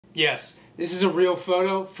Yes, this is a real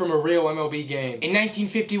photo from a real MLB game. In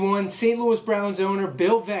 1951, St. Louis Browns owner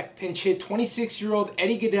Bill Veeck pinch hit 26-year-old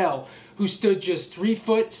Eddie Gaedel, who stood just 3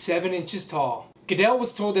 foot 7 inches tall. Gaedel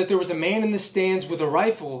was told that there was a man in the stands with a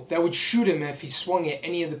rifle that would shoot him if he swung at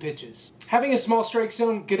any of the pitches. Having a small strike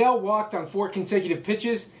zone, Gaedel walked on 4 consecutive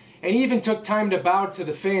pitches, and he even took time to bow to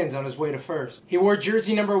the fans on his way to first. He wore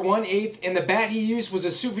jersey number 1/8, and the bat he used was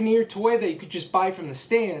a souvenir toy that you could just buy from the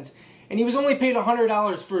stands, and he was only paid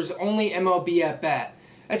 $100 for his only MLB at-bat.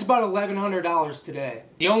 That's about $1,100 today.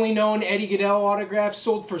 The only known Eddie Gaedel autograph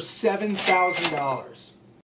sold for $7,000.